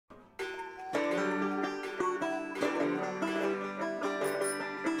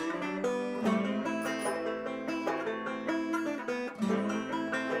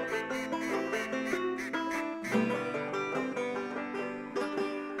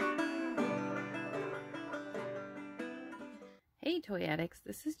Hey Toy Addicts,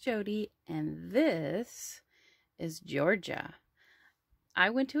 this is Jody and this is Georgia. I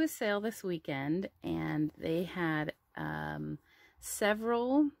went to a sale this weekend and they had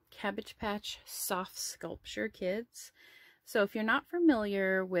several Cabbage Patch soft sculpture kits. So if you're not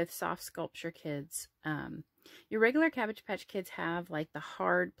familiar with soft sculpture kits, your regular Cabbage Patch kids have like the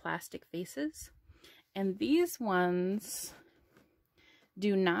hard plastic faces, and these ones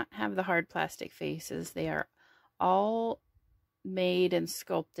do not have the hard plastic faces. They are all made and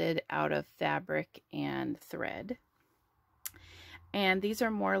sculpted out of fabric and thread. And these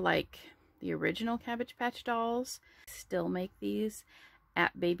are more like the original Cabbage Patch dolls. Still make these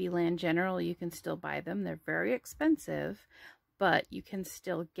at Babyland General. You can still buy them. They're very expensive, but you can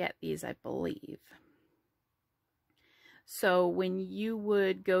still get these, I believe. So when you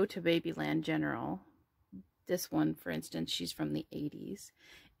would go to Babyland General, this one, for instance, she's from the 80s.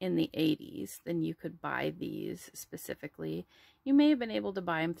 In the 80s, then you could buy these specifically. You may have been able to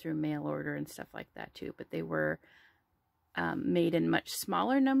buy them through mail order and stuff like that too, but they were made in much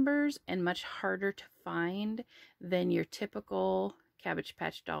smaller numbers and much harder to find than your typical Cabbage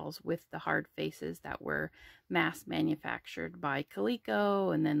Patch dolls with the hard faces that were mass manufactured by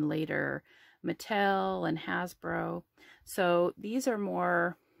Coleco and then later Mattel and Hasbro. So these are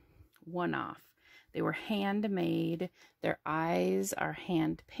more one-off. They were handmade, their eyes are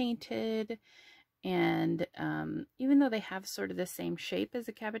hand painted, and even though they have sort of the same shape as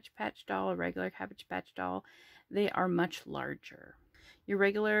a Cabbage Patch doll, a regular Cabbage Patch doll, they are much larger. Your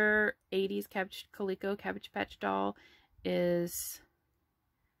regular 80s Coleco Cabbage Patch doll is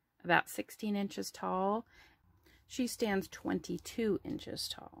about 16 inches tall. She stands 22 inches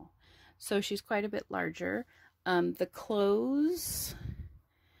tall, so she's quite a bit larger. The clothes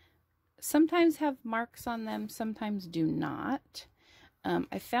sometimes have marks on them, sometimes do not.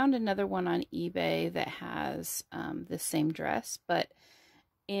 I found another one on eBay that has the same dress, but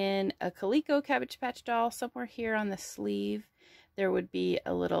in a Coleco Cabbage Patch doll, somewhere here on the sleeve, there would be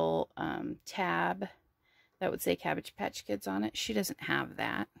a little tab that would say Cabbage Patch Kids on it. She doesn't have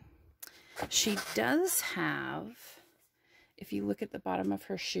that. She does have, if you look at the bottom of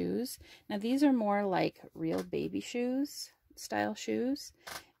her shoes, now these are more like real baby shoes, style shoes.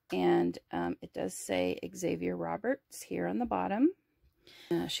 And it does say Xavier Roberts here on the bottom.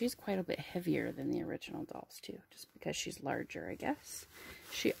 She's quite a bit heavier than the original dolls too, just because she's larger, I guess.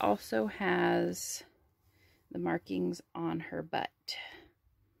 She also has the markings on her butt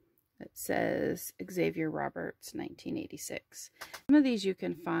that says Xavier Roberts 1986. Some of these you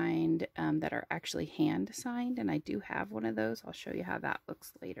can find that are actually hand signed, and I do have one of those. I'll show you how that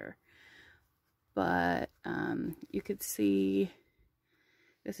looks later. But you could see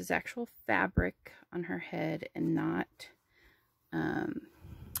this is actual fabric on her head and not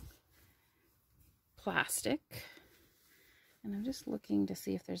plastic. And I'm just looking to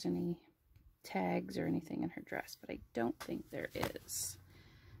see if there's any tags or anything in her dress, but I don't think there is.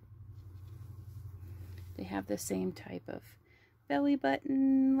 They have the same type of belly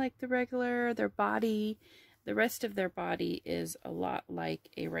button like the regular. Their body, the rest of their body is a lot like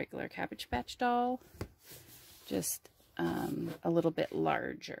a regular Cabbage Patch doll, just a little bit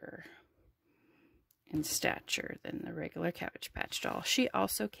larger in stature than the regular Cabbage Patch doll. She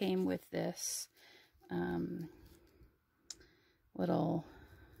also came with this little,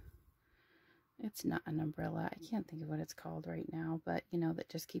 it's not an umbrella, I can't think of what it's called right now, but you know, that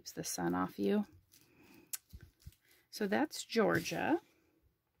just keeps the sun off you. So that's Georgia,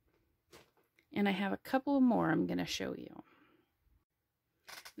 and I have a couple more I'm going to show you.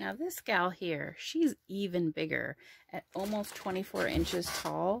 Now this gal here, she's even bigger at almost 24 inches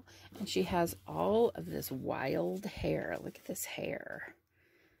tall, and she has all of this wild hair. Look at this hair.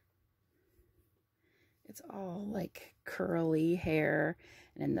 It's all like curly hair,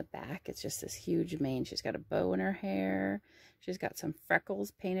 and in the back it's just this huge mane. She's got a bow in her hair. She's got some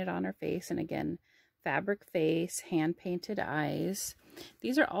freckles painted on her face, and again, fabric face, hand-painted eyes.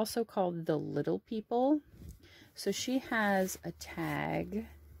 These are also called the little people. So she has a tag.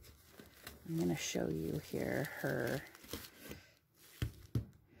 I'm going to show you here her.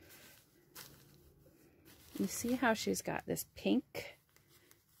 You see how she's got this pink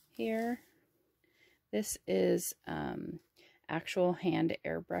here? This is actual hand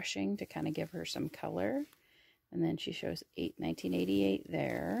airbrushing to kind of give her some color. And then she shows 1988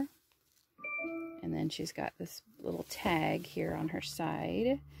 there. And then she's got this little tag here on her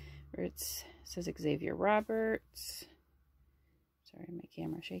side where it says Xavier Roberts. Sorry, my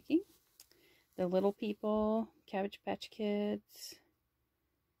camera's shaking. The little people, Cabbage Patch Kids.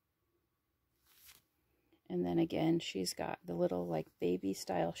 And then again, she's got the little like baby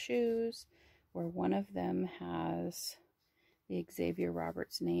style shoes where one of them has the Xavier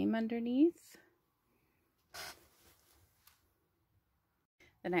Roberts name underneath.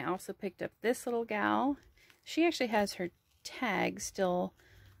 Then I also picked up this little gal. She actually has her tag still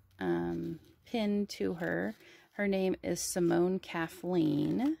pinned to her. Her name is Simone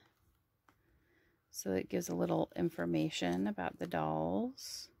Kathleen. So it gives a little information about the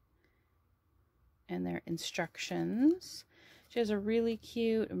dolls and their instructions. She has a really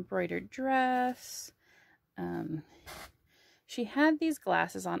cute embroidered dress. She had these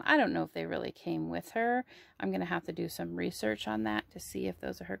glasses on. I don't know if they really came with her. I'm going to have to do some research on that to see if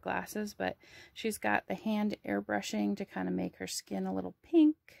those are her glasses. But she's got the hand airbrushing to kind of make her skin a little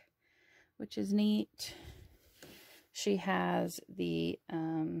pink, which is neat. She has the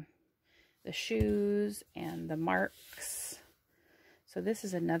shoes and the marks. So this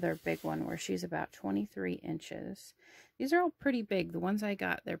is another big one where she's about 23 inches. These are all pretty big. The ones I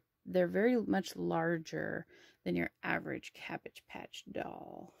got, they're very much larger than your average Cabbage Patch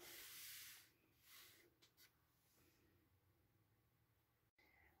doll.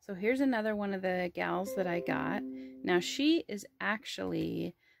 So here's another one of the gals that I got. Now she is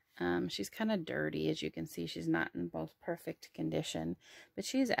actually, she's kind of dirty. As you can see, she's not in both perfect condition, but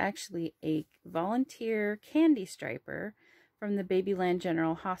she's actually a volunteer candy striper from the Babyland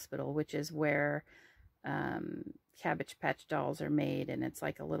General Hospital, which is where Cabbage Patch dolls are made, and it's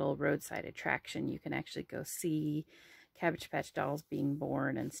like a little roadside attraction. You can actually go see Cabbage Patch dolls being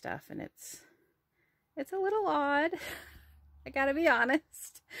born and stuff, and it's a little odd, I gotta be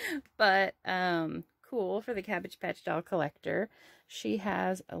honest, but cool for the Cabbage Patch doll collector. She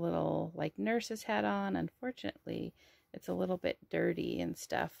has a little like nurse's hat on. Unfortunately, it's a little bit dirty and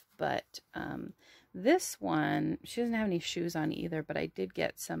stuff, but this one, she doesn't have any shoes on either, but I did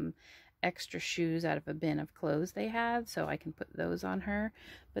get some extra shoes out of a bin of clothes they had, so I can put those on her.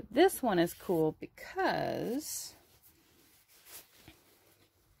 But this one is cool because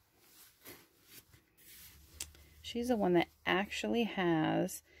she's the one that actually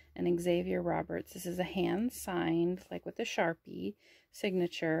has an Xavier Roberts. This is a hand signed, like with a Sharpie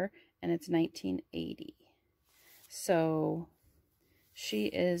signature, and it's 1980. So she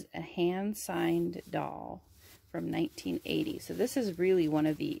is a hand signed doll from 1980. So this is really one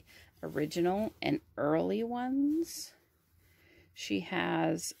of the original and early ones. She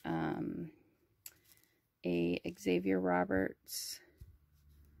has a Xavier Roberts.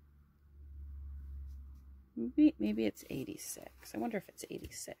 Maybe it's 86. I wonder if it's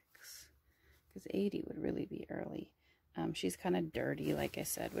 86, because 80 would really be early. She's kind of dirty, like I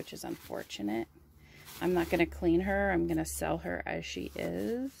said, which is unfortunate. I'm not going to clean her. I'm going to sell her as she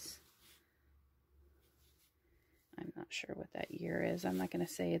is. I'm not sure what that year is. I'm not going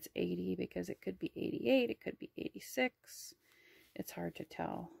to say it's 80 because it could be 88. It could be 86. It's hard to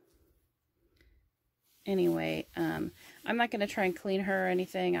tell. Anyway, I'm not going to try and clean her or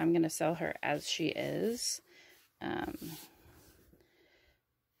anything. I'm going to sell her as she is.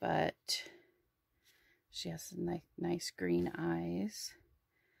 But she has nice green eyes.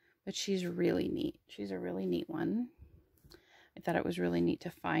 But she's really neat. She's a really neat one. I thought it was really neat to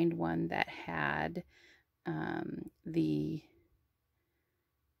find one that had the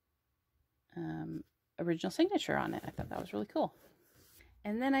original signature on it. I thought that was really cool.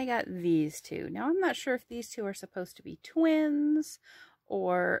 And then I got these two. Now I'm not sure if these two are supposed to be twins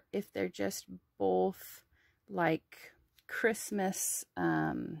or if they're just both like Christmas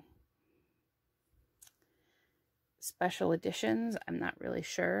special editions. I'm not really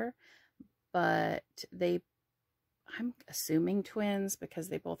sure, but I'm assuming twins because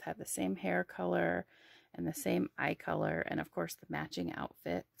they both have the same hair color and the same eye color, and of course the matching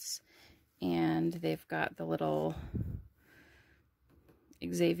outfits. And they've got the little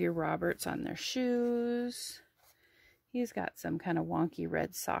Xavier Roberts on their shoes. He's got some kind of wonky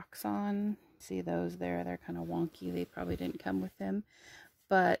red socks on. See those there? They're kind of wonky. They probably didn't come with him.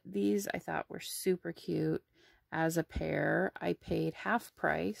 But these I thought were super cute as a pair. I paid half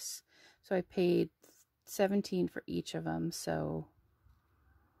price, so I paid $17 for each of them. So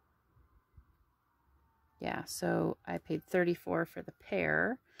yeah, so I paid $34 for the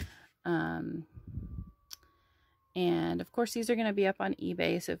pair. And of course these are going to be up on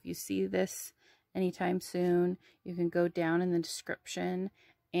eBay, so if you see this anytime soon, you can go down in the description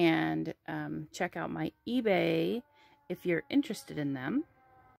and check out my eBay if you're interested in them.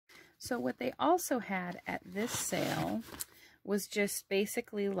 So what they also had at this sale was just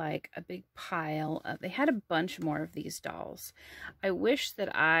basically like a big pile of, they had a bunch more of these dolls. I wish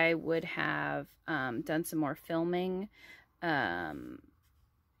that I would have done some more filming.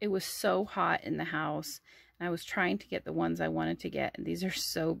 It was so hot in the house, and I was trying to get the ones I wanted to get, and these are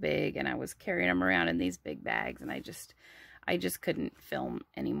so big, and I was carrying them around in these big bags, and I just couldn't film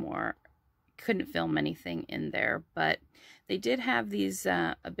anymore. Couldn't film anything in there, but they did have these,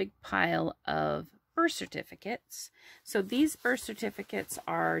 a big pile of birth certificates. So these birth certificates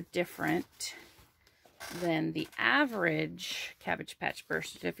are different than the average Cabbage Patch birth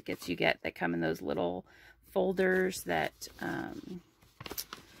certificates you get that come in those little folders that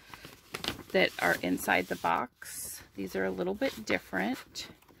that are inside the box. These are a little bit different.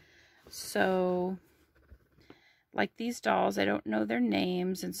 So like these dolls, I don't know their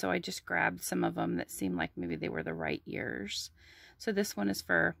names, and so I just grabbed some of them that seemed like maybe they were the right years. So this one is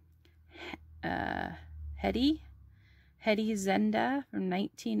for Hetty Zenda from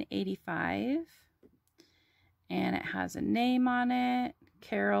 1985. And it has a name on it,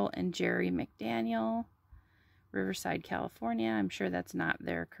 Carol and Jerry McDaniel, Riverside, California. I'm sure that's not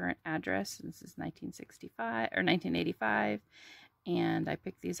their current address. This is 1965 or 1985. And I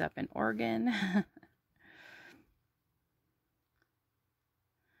picked these up in Oregon.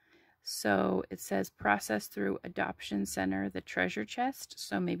 So it says processed through Adoption Center, the Treasure Chest.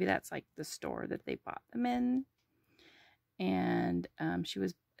 So maybe that's like the store that they bought them in. And she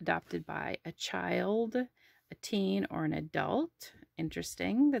was adopted by a child, a teen, or an adult.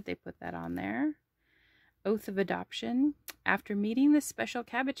 Interesting that they put that on there. Oath of adoption. After meeting this special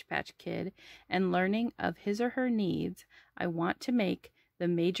Cabbage Patch Kid and learning of his or her needs, I want to make the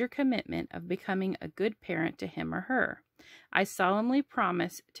major commitment of becoming a good parent to him or her. I solemnly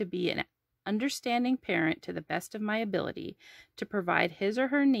promise to be an understanding parent to the best of my ability, to provide his or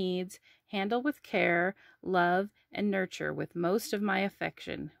her needs, handle with care, love, and nurture with most of my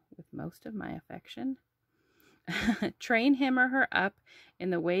affection. Train him or her up in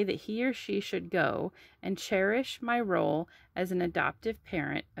the way that he or she should go, and cherish my role as an adoptive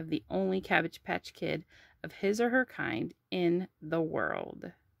parent of the only Cabbage Patch Kid of his or her kind in the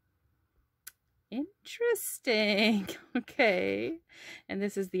world. Interesting. Okay. And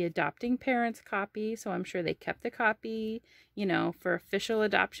this is the adopting parents copy, so I'm sure they kept the copy, you know, for official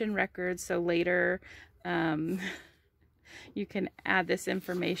adoption records, so later you can add this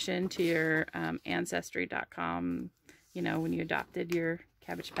information to your Ancestry.com, you know, when you adopted your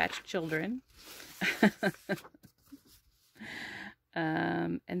Cabbage Patch children.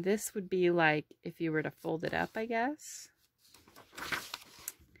 And this would be like if you were to fold it up, I guess.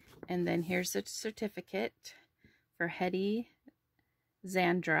 And then here's the certificate for Hetty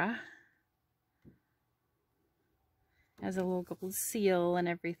Zandra. Has a little gold seal and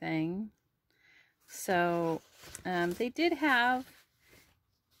everything. So they did have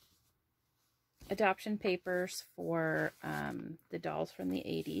adoption papers for the dolls from the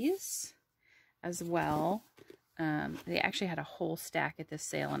 80s as well. They actually had a whole stack at this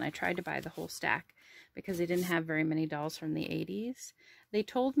sale, and I tried to buy the whole stack because they didn't have very many dolls from the 80s. They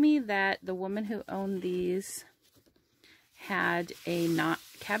told me that the woman who owned these had a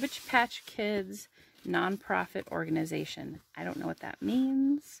Cabbage Patch Kids nonprofit organization. I don't know what that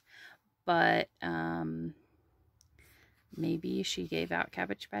means, but maybe she gave out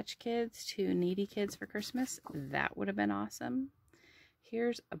Cabbage Patch Kids to needy kids for Christmas. That would have been awesome.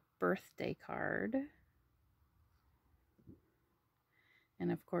 Here's a birthday card.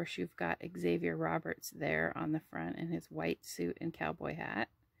 And of course, you've got Xavier Roberts there on the front in his white suit and cowboy hat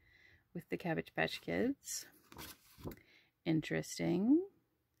with the Cabbage Patch Kids. Interesting.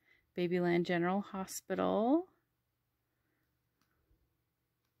 Babyland General Hospital.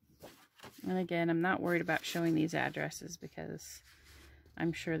 And again, I'm not worried about showing these addresses because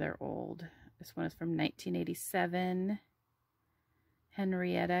I'm sure they're old. This one is from 1987.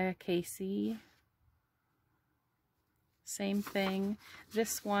 Henrietta Casey. Same thing.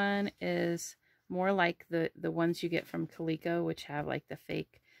 This one is more like the ones you get from Coleco, which have like the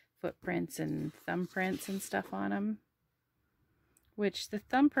fake footprints and thumbprints and stuff on them. Which the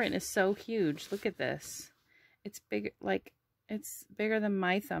thumbprint is so huge. Look at this. It's big, like it's bigger than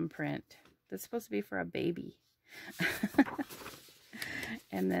my thumbprint. That's supposed to be for a baby.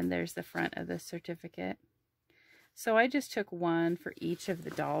 And then there's the front of the certificate. So I just took one for each of the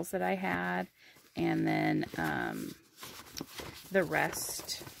dolls that I had, and then the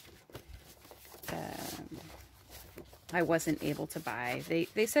rest I wasn't able to buy.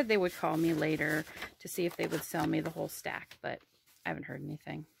 They said they would call me later to see if they would sell me the whole stack, but I haven't heard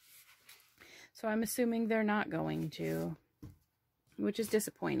anything. So I'm assuming they're not going to, which is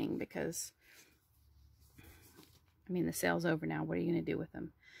disappointing because, I mean, the sale's over now. What are you going to do with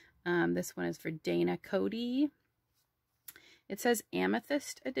them? This one is for Dana Cody. It says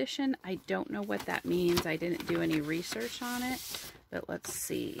Amethyst Edition. I don't know what that means. I didn't do any research on it, but let's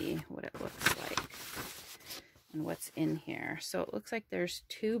see what it looks like and what's in here. So it looks like there's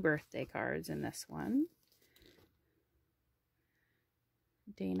 2 birthday cards in this one.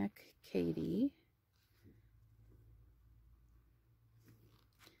 Dana Katie.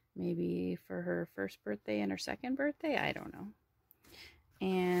 Maybe for her first birthday and her second birthday, I don't know.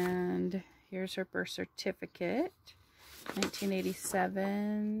 And here's her birth certificate,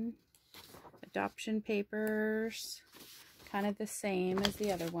 1987. Adoption papers, kind of the same as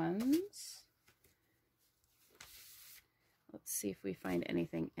the other ones. Let's see if we find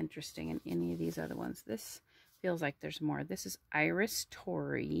anything interesting in any of these other ones. This feels like there's more. This is Iris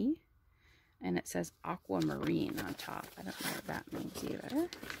Tori, and it says aquamarine on top. I don't know what that means either.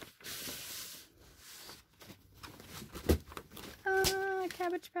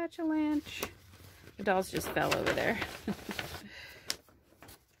 Cabbage Patch a Lunch. The dolls just fell over there.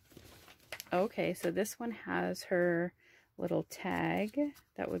 Okay, so this one has her little tag.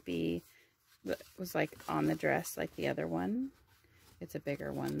 That was like on the dress like the other one. It's a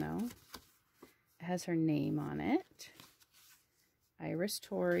bigger one though. It has her name on it. Iris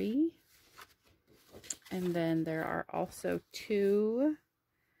Tori. And then there are also 2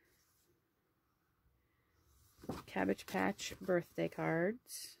 Cabbage Patch birthday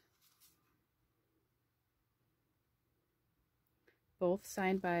cards. Both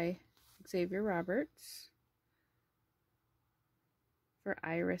signed by Xavier Roberts. For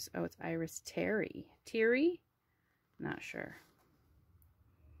Iris, oh, it's Iris Terry. Terry? Not sure.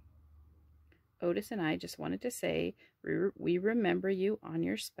 Otis and I just wanted to say, we remember you on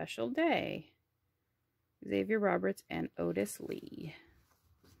your special day. Xavier Roberts and Otis Lee.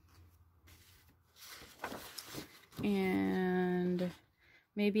 And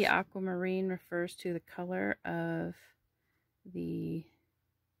maybe aquamarine refers to the color of the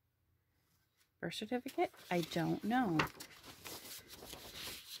birth certificate? I don't know.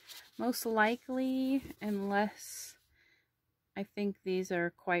 Most likely, unless I think these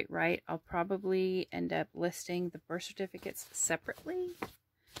are quite right, I'll probably end up listing the birth certificates separately.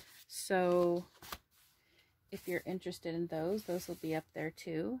 So if you're interested in those will be up there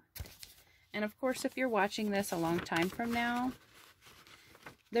too. And of course, if you're watching this a long time from now,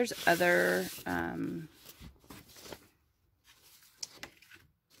 there's other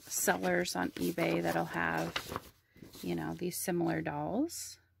sellers on eBay that'll have, you know, these similar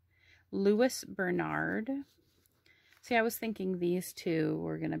dolls. Louis Bernard. See, I was thinking these two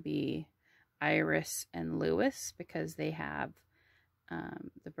were going to be Iris and Louis because they have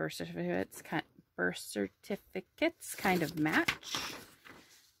the birth certificates kind of match.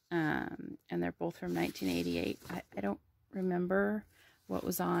 And they're both from 1988. I don't remember what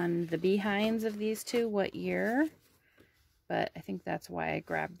was on the behinds of these two, what year. But I think that's why I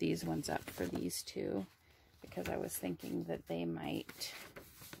grabbed these ones up for these two. Because I was thinking that they might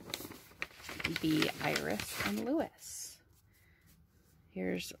be Iris and Louis.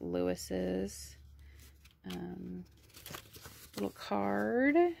 Here's Louis's little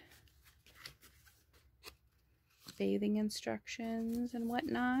card. Bathing instructions and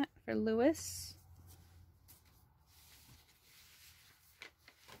whatnot for Louis.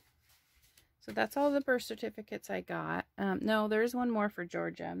 So that's all the birth certificates I got. No, there's one more for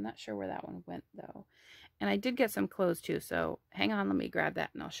Georgia. I'm not sure where that one went though. And I did get some clothes too, so hang on, let me grab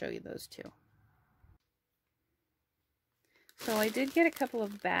that and I'll show you those too. So I did get a couple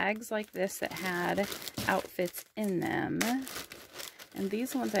of bags like this that had outfits in them. And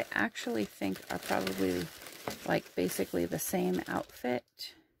these ones I actually think are probably like basically the same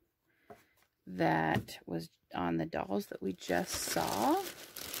outfit that was on the dolls that we just saw.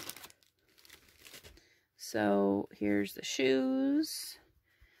 So here's the shoes.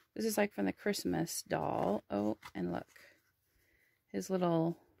 This is like from the Christmas doll. Oh, and look, his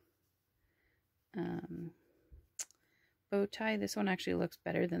little bow tie. This one actually looks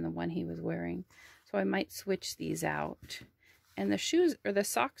better than the one he was wearing. So I might switch these out. And the shoes or the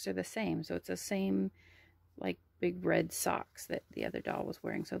socks are the same. So it's the same like big red socks that the other doll was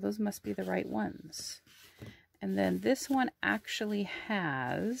wearing. So those must be the right ones. And then this one actually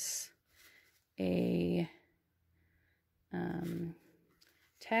has a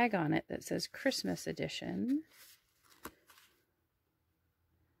tag on it that says Christmas edition.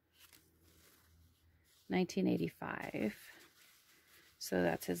 1985. So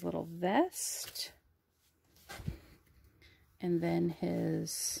that's his little vest. And then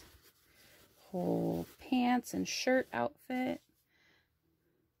his whole pants and shirt outfit.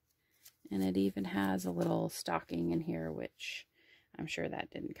 And it even has a little stocking in here, which I'm sure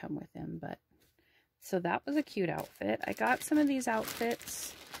that didn't come with him, but so that was a cute outfit. I got some of these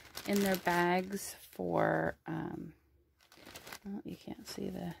outfits in their bags for well, you can't see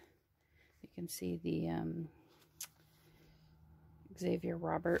the, you can see the Xavier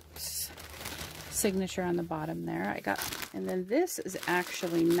Roberts signature on the bottom there. And then this is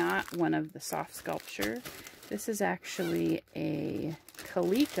actually not one of the soft sculpture. This is actually a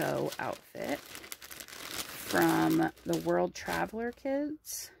Calico outfit from the World Traveler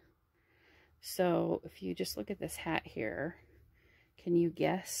Kids. So if you just look at this hat here, can you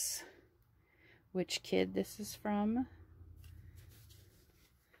guess which kid this is from?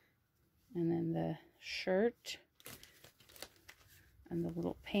 And then the shirt and the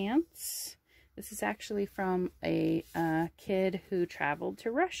little pants. This is actually from a kid who traveled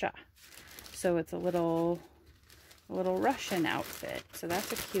to Russia. So it's a little Russian outfit. So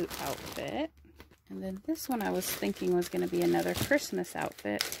that's a cute outfit. And then this one I was thinking was going to be another Christmas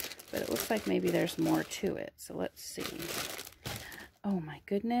outfit, but it looks like maybe there's more to it. So let's see. Oh my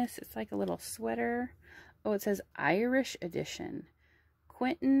goodness, it's like a little sweater. Oh, it says Irish edition.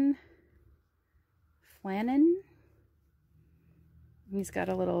 Quentin Flannan. He's got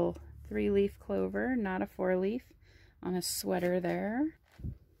a little 3-leaf clover, not a 4-leaf, on his sweater there.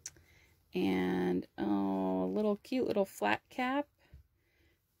 And oh, a little cute little flat cap.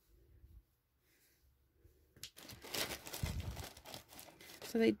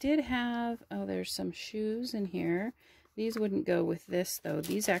 So they did have, oh, there's some shoes in here. These wouldn't go with this though.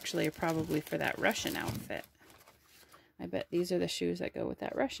 These actually are probably for that Russian outfit. I bet these are the shoes that go with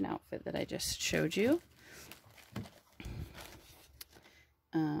that Russian outfit that I just showed you.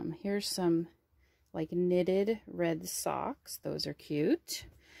 Here's some like knitted red socks. Those are cute.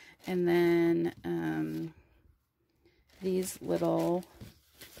 And then these little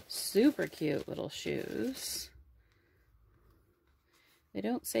super cute little shoes. They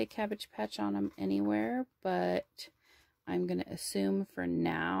don't say Cabbage Patch on them anywhere, but I'm going to assume for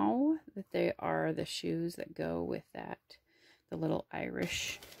now that they are the shoes that go with that, the little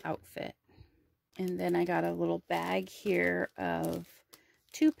Irish outfit. And then I got a little bag here of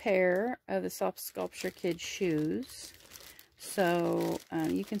 2 pair of the Soft Sculpture Kids shoes. So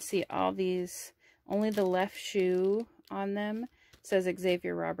you can see all these, only the left shoe on them says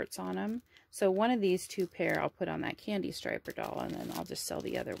Xavier Roberts on them. So one of these 2 pair I'll put on that Candy Striper doll, and then I'll just sell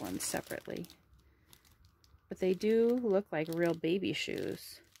the other ones separately. But they do look like real baby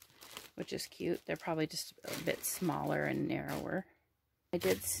shoes, which is cute. They're probably just a bit smaller and narrower. I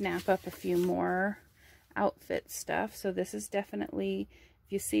did snap up a few more outfit stuff. So this is definitely,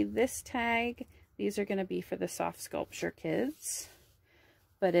 if you see this tag, these are going to be for the Soft Sculpture Kids.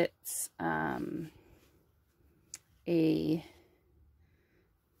 But it's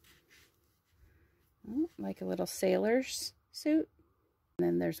like a little sailor's suit. And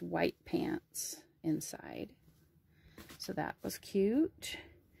then there's white pants inside. So that was cute.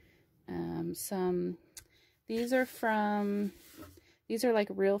 These are like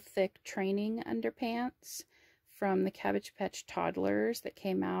real thick training underpants from the Cabbage Patch Toddlers that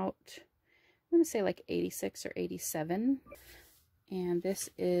came out, I'm going to say like 86 or 87. And this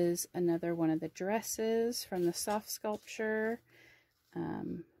is another one of the dresses from the Soft Sculpture.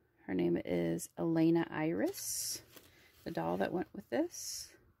 Her name is Elena Iris, the doll that went with this.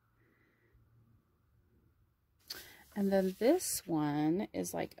 And then this one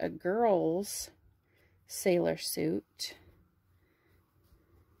is like a girl's sailor suit.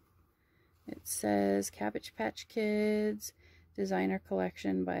 It says Cabbage Patch Kids, designer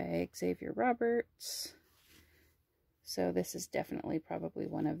collection by Xavier Roberts. So this is definitely probably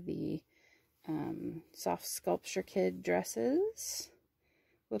one of the Soft Sculpture Kid dresses.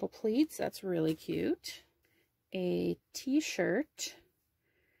 Little pleats, that's really cute. A t-shirt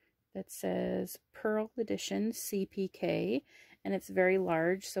that says Pearl Edition CPK, and it's very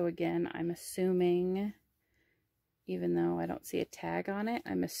large. So again, I'm assuming, even though I don't see a tag on it,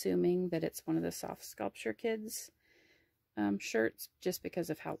 I'm assuming that it's one of the Soft Sculpture Kids shirts, just because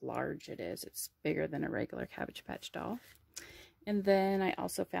of how large it is. It's bigger than a regular Cabbage Patch doll. And then I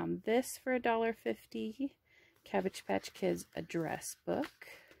also found this for $1.50. Cabbage Patch Kids address book.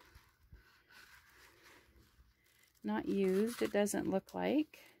 Not used, it doesn't look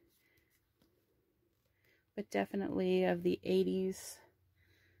like, but definitely of the 80s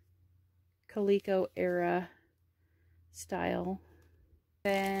Calico era style.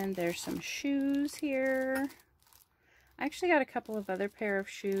 Then there's some shoes here. I actually got a couple of other pair of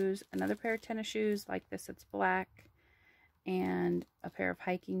shoes, another pair of tennis shoes like this, it's black, and a pair of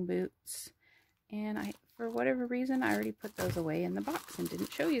hiking boots. And for whatever reason, I already put those away in the box and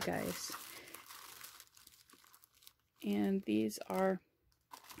didn't show you guys. And these are,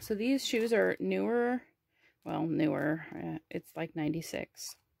 so these shoes are newer, well, newer, it's like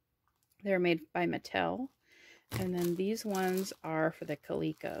 96. They're made by Mattel. And then these ones are for the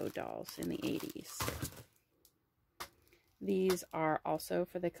Calico dolls in the 80s. These are also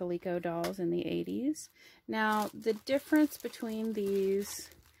for the Coleco dolls in the 80s. Now, the difference between these,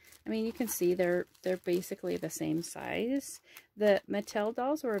 I mean, you can see they're basically the same size. The Mattel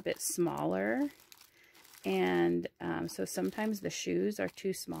dolls were a bit smaller, and so sometimes the shoes are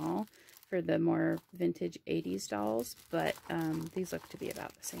too small for the more vintage 80s dolls, but these look to be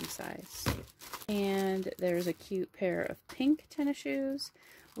about the same size. And there's a cute pair of pink tennis shoes,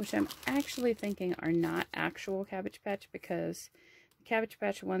 which I'm actually thinking are not actual Cabbage Patch, because the Cabbage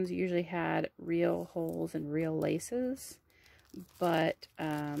Patch ones usually had real holes and real laces, but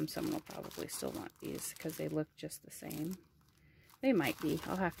someone will probably still want these because they look just the same. They might be.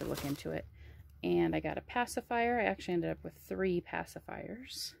 I'll have to look into it. And I got a pacifier. I actually ended up with 3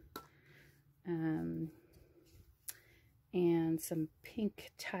 pacifiers. And some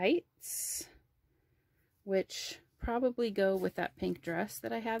pink tights, which probably go with that pink dress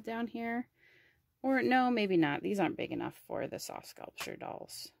that I have down here. Or no, maybe not. These aren't big enough for the soft sculpture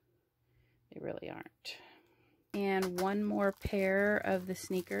dolls. They really aren't. And one more pair of the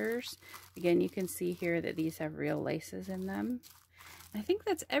sneakers. Again, you can see here that these have real laces in them. I think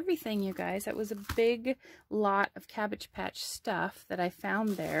that's everything, you guys. That was a big lot of Cabbage Patch stuff that I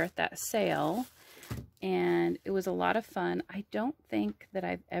found there at that sale. And it was a lot of fun. I don't think that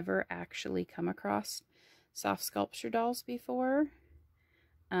I've ever actually come across soft sculpture dolls before.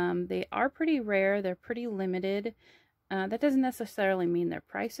 They are pretty rare. They're pretty limited. That doesn't necessarily mean their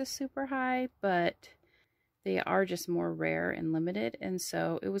price is super high, but they are just more rare and limited. And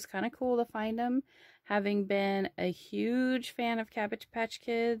so it was kind of cool to find them. Having been a huge fan of Cabbage Patch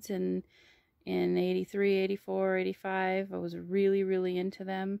Kids in 83, 84, 85, I was really, really into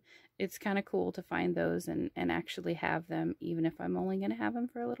them. It's kind of cool to find those and actually have them, even if I'm only going to have them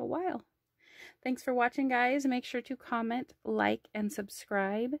for a little while. Thanks for watching, guys. Make sure to comment, like, and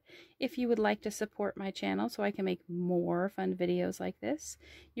subscribe if you would like to support my channel so I can make more fun videos like this.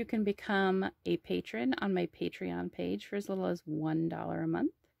 You can become a patron on my Patreon page for as little as $1 a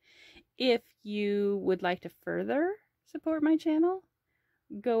month. If you would like to further support my channel,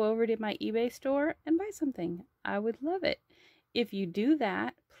 go over to my eBay store and buy something. I would love it. If you do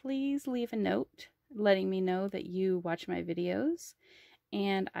that, please leave a note letting me know that you watch my videos,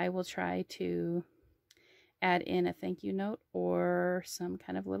 and I will try to add in a thank you note or some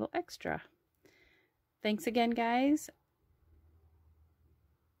kind of little extra. Thanks again, guys.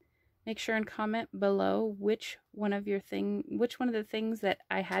 Make sure and comment below which one of the things that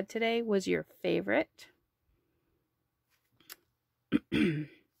I had today was your favorite.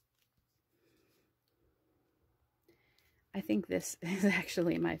 I think this is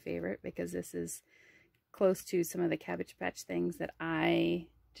actually my favorite because this is close to some of the Cabbage Patch things that I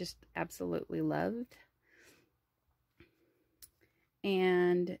just absolutely loved.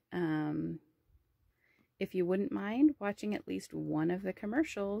 And if you wouldn't mind watching at least one of the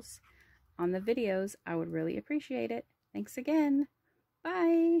commercials on the videos, I would really appreciate it. Thanks again.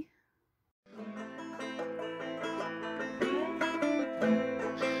 Bye.